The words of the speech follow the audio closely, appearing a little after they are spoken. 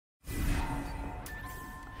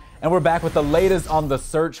And we're back with the latest on the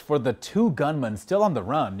search for the two gunmen still on the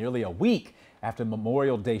run nearly a week after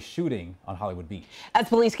Memorial Day shooting on Hollywood Beach. As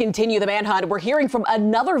police continue the manhunt, we're hearing from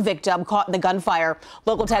another victim caught in the gunfire.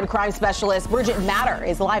 Local 10 crime specialist Bridget Matter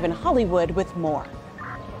is live in Hollywood with more.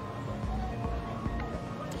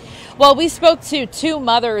 Well, we spoke to two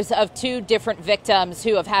mothers of two different victims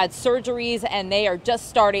who have had surgeries, and they are just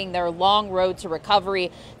starting their long road to recovery.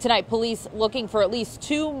 Tonight, police looking for at least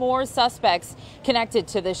two more suspects connected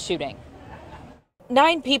to this shooting.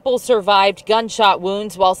 9 people survived gunshot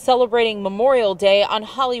wounds while celebrating Memorial Day on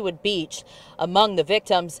Hollywood Beach. Among the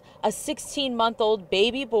victims, a 16-month-old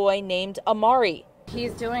baby boy named Amari.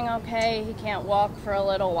 He's doing okay. He can't walk for a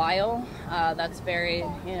little while. That's very,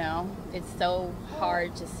 it's so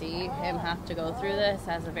hard to see him have to go through this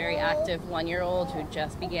as a very active 1-year-old who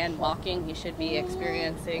just began walking. He should be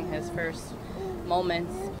experiencing his first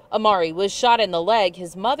moments. Amari was shot in the leg.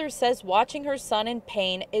 His mother says watching her son in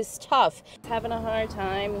pain is tough. He's having a hard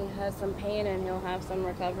time. He has some pain and he'll have some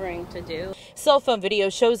recovering to do. Cell phone video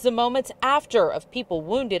shows the moments after of people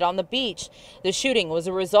wounded on the beach. The shooting was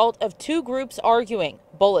a result of two groups arguing.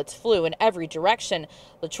 Bullets flew in every direction.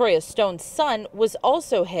 LaTroya Stone's son was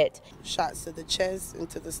also hit. Shots to the chest and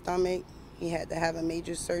to the stomach. He had to have a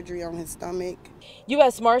major surgery on his stomach.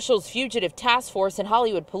 U.S. Marshals Fugitive Task Force and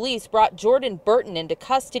Hollywood Police brought Jordan Burton into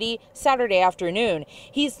custody Saturday afternoon.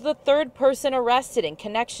 He's the third person arrested in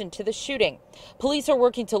connection to the shooting. Police are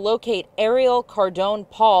working to locate Ariel Cardone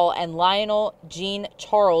Paul and Lionel Jean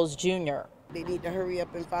Charles Jr. They need to hurry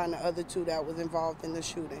up and find the other two that was involved in the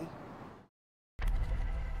shooting.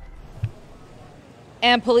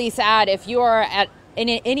 And police add, if you are in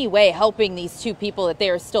any way helping these two people that they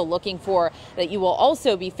are still looking for, that you will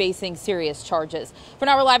also be facing serious charges. For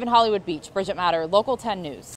now, we're live in Hollywood Beach. Bridget Matter, Local 10 News.